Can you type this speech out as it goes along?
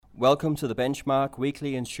Welcome to the Benchmark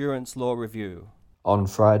Weekly Insurance Law Review. On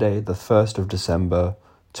Friday, the 1st of December,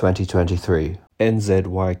 2023,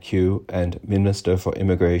 NZYQ and Minister for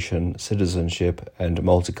Immigration, Citizenship and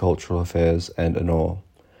Multicultural Affairs and ANOR,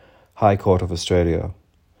 High Court of Australia.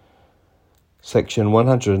 Section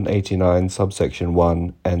 189, subsection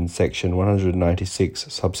 1 and Section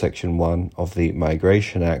 196, subsection 1 of the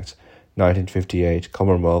Migration Act 1958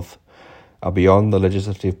 Commonwealth are beyond the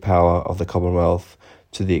legislative power of the Commonwealth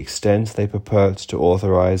to the extent they purport to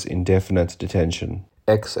authorise indefinite detention.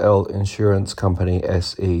 XL Insurance Company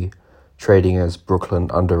SE, trading as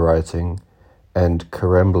Brooklyn Underwriting, and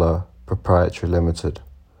Karembla Proprietary Limited.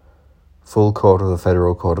 Full Court of the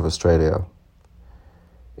Federal Court of Australia.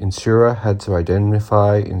 Insurer had to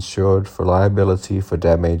identify insured for liability for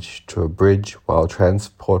damage to a bridge while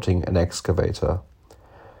transporting an excavator.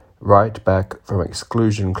 Right back from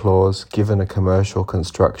exclusion clause given a commercial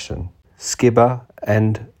construction. Skibber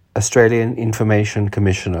and Australian Information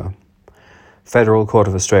Commissioner. Federal Court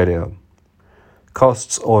of Australia.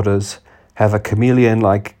 Costs orders have a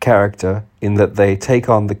chameleon-like character in that they take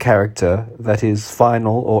on the character that is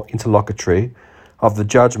final or interlocutory of the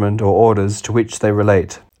judgment or orders to which they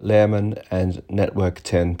relate. Lehrman and Network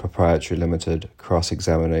 10 Proprietary Limited,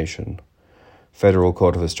 cross-examination. Federal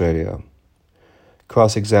Court of Australia.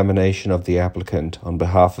 Cross-examination of the applicant on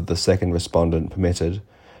behalf of the second respondent permitted,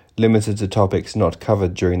 limited to topics not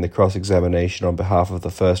covered during the cross-examination on behalf of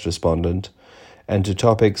the first respondent, and to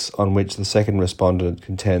topics on which the second respondent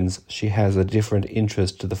contends she has a different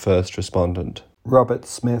interest to the first respondent. Robert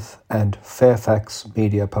Smith and Fairfax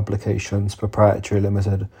Media Publications Proprietary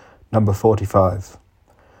Limited, number 45.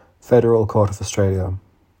 Federal Court of Australia.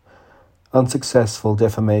 Unsuccessful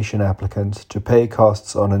defamation applicant to pay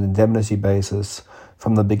costs on an indemnity basis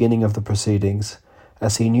from the beginning of the proceedings,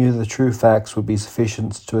 as he knew the true facts would be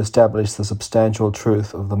sufficient to establish the substantial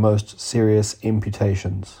truth of the most serious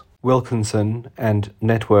imputations. Wilkinson and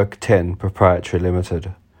Network 10 Proprietary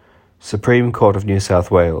Limited. Supreme Court of New South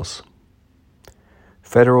Wales.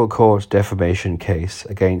 Federal Court defamation case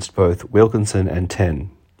against both Wilkinson and 10.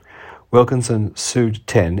 Wilkinson sued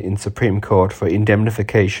 10 in Supreme Court for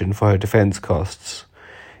indemnification for her defence costs,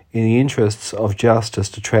 in the interests of justice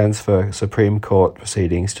to transfer Supreme Court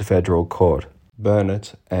proceedings to Federal Court.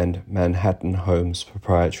 Burnett and Manhattan Homes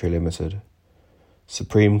Proprietary Limited.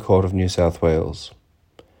 Supreme Court of New South Wales.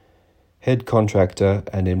 Head contractor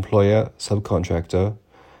and employer subcontractor,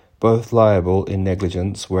 both liable in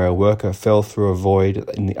negligence where a worker fell through a void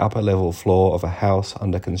in the upper level floor of a house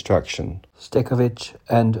under construction. Stekovich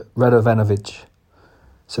and Radovanovich.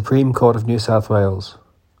 Supreme Court of New South Wales.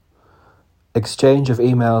 Exchange of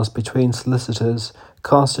emails between solicitors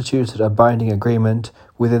constituted a binding agreement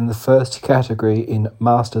within the first category in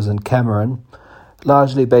Masters and Cameron,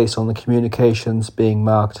 largely based on the communications being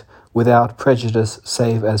marked without prejudice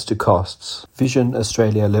save as to costs. Vision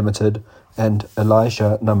Australia Limited and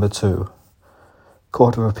Elisha No. 2.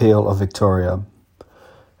 Court of Appeal of Victoria.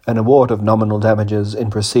 An award of nominal damages in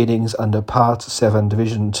proceedings under Part 7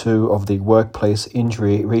 Division 2 of the Workplace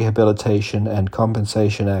Injury Rehabilitation and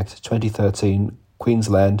Compensation Act 2013,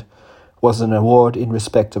 Queensland, was an award in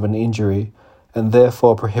respect of an injury and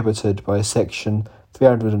therefore prohibited by Section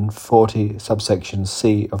 340 subsection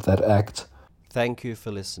C of that Act. Thank you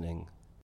for listening.